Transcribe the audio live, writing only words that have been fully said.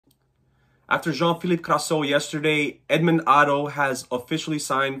After Jean-Philippe Crasso yesterday, Edmund Addo has officially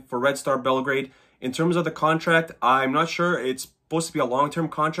signed for Red Star Belgrade. In terms of the contract, I'm not sure. It's supposed to be a long-term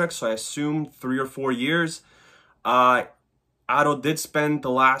contract, so I assume 3 or 4 years. Addo did spend the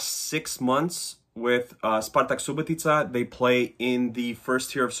last 6 months with Spartak Subotica. They play in the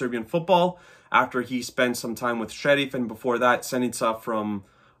first tier of Serbian football after he spent some time with Sheriff, and before that, Senica from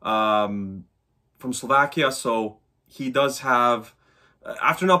Slovakia. So he does have,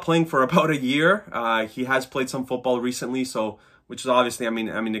 after not playing for about a year, he has played some football recently, so which is obviously, I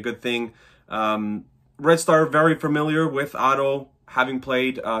mean, a good thing. Red Star very familiar with Addo, having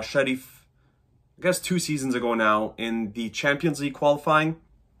played Sheriff, I guess 2 seasons ago now, in the Champions League qualifying.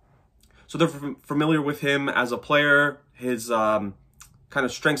 So they're familiar with him as a player, his kind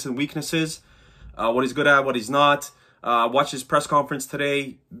of strengths and weaknesses, what he's good at, what he's not. Watched his press conference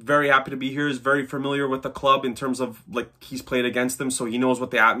today. Very happy to be here. He's very familiar with the club in terms of, like, he's played against them, so he knows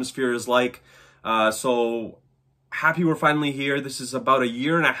what the atmosphere is like. So happy we're finally here. This is about 1.5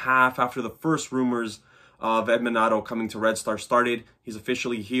 years after the first rumors of Edmund Addo coming to Red Star started. He's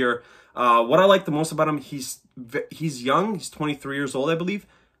officially here. What I like the most about him, he's young. He's 23 years old, I believe,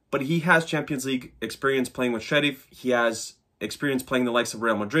 but he has Champions League experience playing with Sheriff. He has experience playing the likes of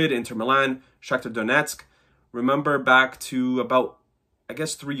Real Madrid, Inter Milan, Shakhtar Donetsk. Remember back to about, I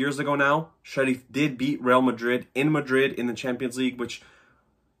guess, 3 years ago now, Sheriff did beat Real Madrid in the Champions League, which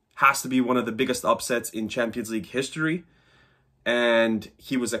has to be one of the biggest upsets in Champions League history. And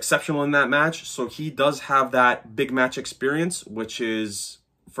he was exceptional in that match. So he does have that big match experience, which is,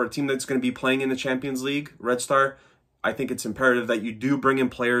 for a team that's going to be playing in the Champions League, Red Star, I think it's imperative that you do bring in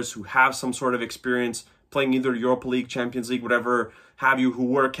players who have some sort of experience playing either Europa League, Champions League, whatever have you, who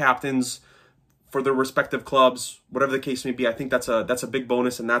were captains for their respective clubs, whatever the case may be. I think that's a big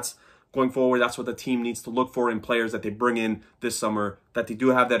bonus, and that's going forward. That's what the team needs to look for in players that they bring in this summer, that they do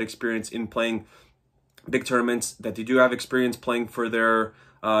have that experience in playing big tournaments, that they do have experience playing for their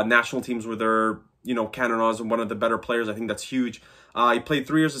national teams where they're, you know, Cannonaughs and one of the better players. I think that's huge. He played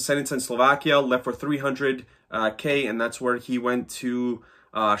 3 years with Senica in Slovakia, left for 300K, and that's where he went to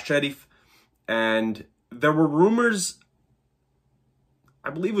Sheriff. And there were rumors, I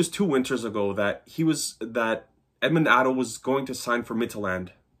believe it was 2 winters ago, that Edmund Addo was going to sign for Midtjylland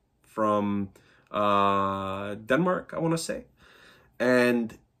from Denmark, I want to say.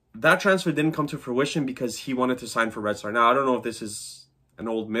 And that transfer didn't come to fruition because he wanted to sign for Red Star. Now, I don't know if this is an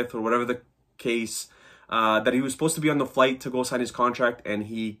old myth or whatever the case, that he was supposed to be on the flight to go sign his contract, and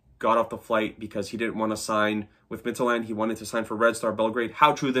he got off the flight because he didn't want to sign with Midtjylland. He wanted to sign for Red Star Belgrade.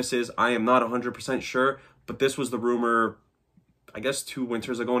 How true this is, I am not 100% sure, but this was the rumor, I guess 2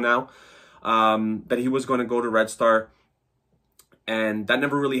 winters ago now, that he was going to go to Red Star, and that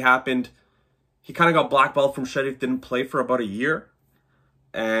never really happened. He kind of got blackballed from Sheriff, didn't play for about a year,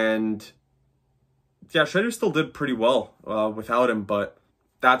 and yeah, Sheriff still did pretty well without him, but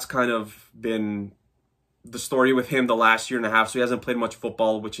that's kind of been the story with him the last 1.5 years, so he hasn't played much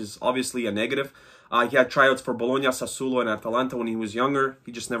football, which is obviously a negative. He had tryouts for Bologna, Sassuolo, and Atalanta when he was younger.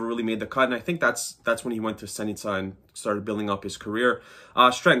 He just never really made the cut, and I think that's when he went to Senica and started building up his career.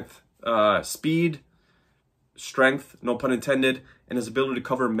 Strength, speed, strength, no pun intended, and his ability to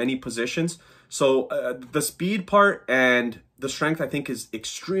cover many positions. So the speed part and the strength, I think, is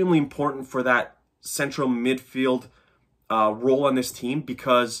extremely important for that central midfield role on this team,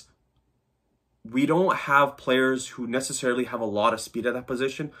 because we don't have players who necessarily have a lot of speed at that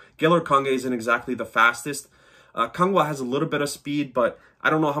position. Gaylor Kange isn't exactly the fastest. Kangwa has a little bit of speed, but I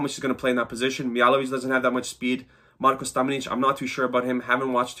don't know how much he's going to play in that position. Mijalovic doesn't have that much speed. Marko Stamenic, I'm not too sure about him.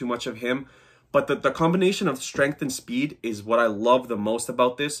 Haven't watched too much of him. But the combination of strength and speed is what I love the most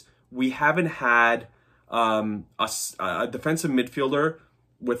about this. We haven't had a defensive midfielder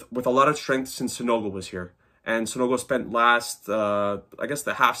with a lot of strength since Sonogo was here. And Sonogo spent last, I guess,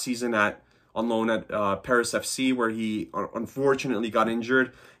 the half season on loan at Paris FC, where he unfortunately got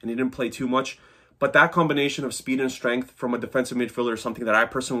injured and he didn't play too much. But that combination of speed and strength from a defensive midfielder is something that I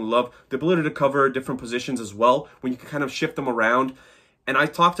personally love. The ability to cover different positions as well, when you can kind of shift them around. And I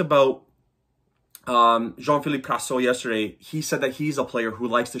talked about Jean-Philippe Crasso yesterday. He said that he's a player who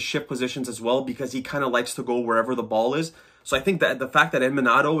likes to shift positions as well, because he kind of likes to go wherever the ball is. So I think that the fact that Edmund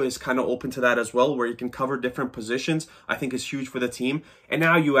Addo is kind of open to that as well, where you can cover different positions, I think is huge for the team. And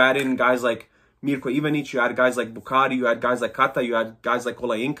now you add in guys like Mirko Ivanic, you add guys like Bukari, you add guys like Kata, you add guys like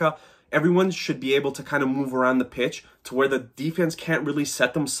Olainka. Everyone should be able to kind of move around the pitch to where the defense can't really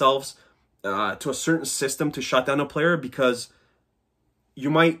set themselves to a certain system to shut down a player, because you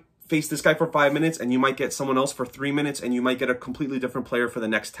might face this guy for 5 minutes and you might get someone else for 3 minutes, and you might get a completely different player for the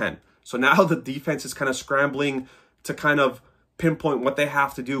next 10. So now the defense is kind of scrambling to kind of pinpoint what they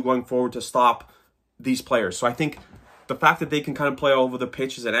have to do going forward to stop these players. So I think the fact that they can kind of play all over the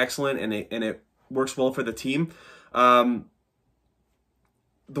pitch is an excellent, and it works well for the team. The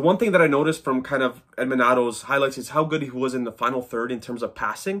one thing that I noticed from kind of Edmund Addo's highlights is how good he was in the final third in terms of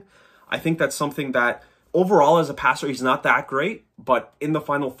passing. I think that's something that overall as a passer, he's not that great, but in the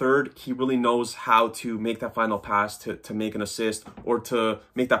final third, he really knows how to make that final pass to make an assist, or to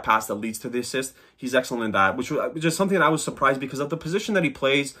make that pass that leads to the assist. He's excellent in that, which is something that I was surprised because of the position that he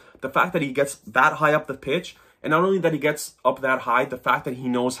plays, the fact that he gets that high up the pitch, and not only that he gets up that high, the fact that he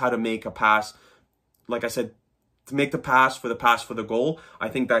knows how to make a pass, like I said, to make the pass for the goal. I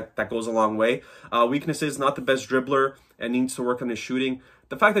think that goes a long way. Weaknesses, not the best dribbler and needs to work on his shooting.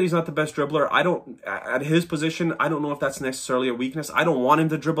 The fact that he's not the best dribbler, at his position, I don't know if that's necessarily a weakness. I don't want him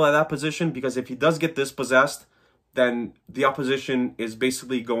to dribble at that position, because if he does get dispossessed, then the opposition is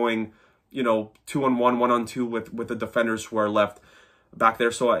basically going, 2-on-1, 1-on-2 with the defenders who are left back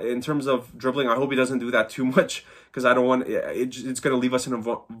there. So in terms of dribbling, I hope he doesn't do that too much, because I don't want it's going to leave us in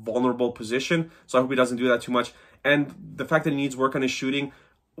a vulnerable position. So I hope he doesn't do that too much. And the fact that he needs work on his shooting,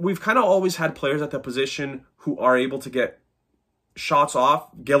 we've kind of always had players at that position who are able to get shots off.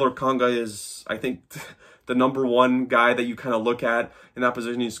 Gaylor Conga is, I think, the number one guy that you kind of look at in that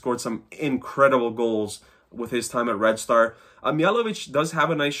position. He scored some incredible goals with his time at Red Star. Mijalovic does have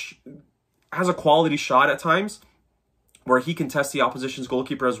has a quality shot at times where he can test the opposition's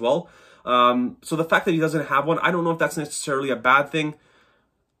goalkeeper as well. So the fact that he doesn't have one, I don't know if that's necessarily a bad thing.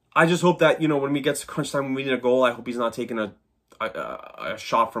 I just hope that, when we get to crunch time, when we need a goal, I hope he's not taking a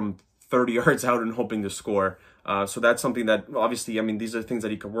shot from 30 yards out and hoping to score. So that's something that, obviously, these are things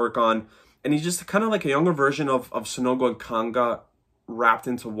that he could work on. And he's just kind of like a younger version of Sonogo and Kanga wrapped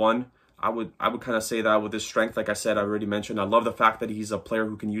into one. I would kind of say that with his strength, like I said, I already mentioned. I love the fact that he's a player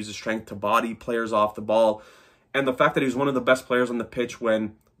who can use his strength to body players off the ball. And the fact that he was one of the best players on the pitch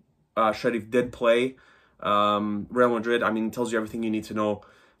when Sheriff did play Real Madrid, it tells you everything you need to know.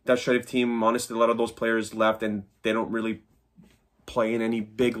 That Sheriff team, honestly, a lot of those players left, and they don't really play in any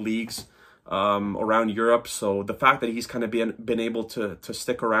big leagues around Europe. So the fact that he's kind of been able to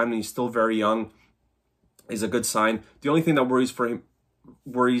stick around, and he's still very young, is a good sign. The only thing that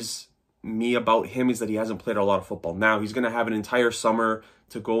worries me about him is that he hasn't played a lot of football. Now he's going to have an entire summer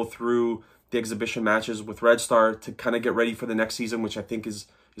to go through the exhibition matches with Red Star to kind of get ready for the next season, which I think is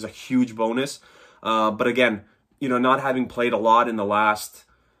a huge bonus. But again, not having played a lot in the last,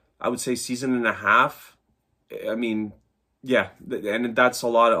 I would say, season and a half, yeah, and that's a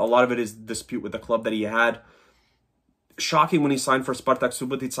lot of it is dispute with the club that he had. Shocking when he signed for Spartak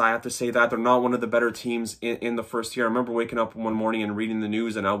Subotica, I have to say that. They're not one of the better teams in the first year. I remember waking up one morning and reading the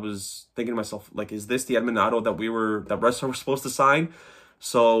news, and I was thinking to myself, like, is this the Edmund Addo that Red Star was supposed to sign?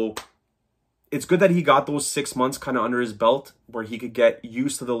 So it's good that he got those 6 months kind of under his belt where he could get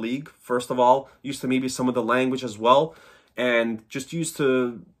used to the league, first of all, used to maybe some of the language as well, and just used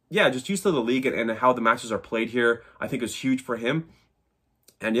to the league and how the matches are played here. I think is huge for him.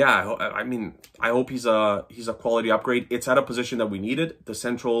 And yeah, I hope he's a quality upgrade. It's at a position that we needed. The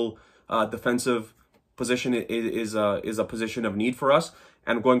central defensive position is a position of need for us.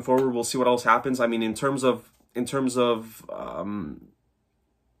 And going forward, we'll see what else happens. In terms of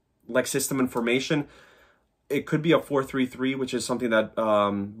like system and formation, it could be a 4-3-3, which is something that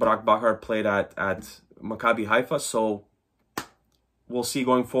Barak Bahar played at Maccabi Haifa. So we'll see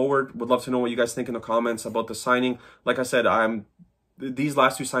going forward. Would love to know what you guys think in the comments about the signing. Like I said, these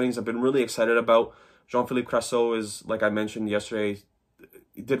last two signings I've been really excited about. Jean-Philippe Crasso is, like I mentioned yesterday,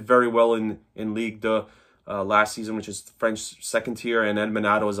 he did very well in Ligue 2 last season, which is French second tier, and Edmund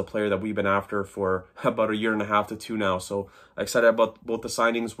Addo is a player that we've been after for about a year and a half to two now. So excited about both the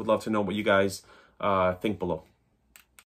signings. Would love to know what you guys think below.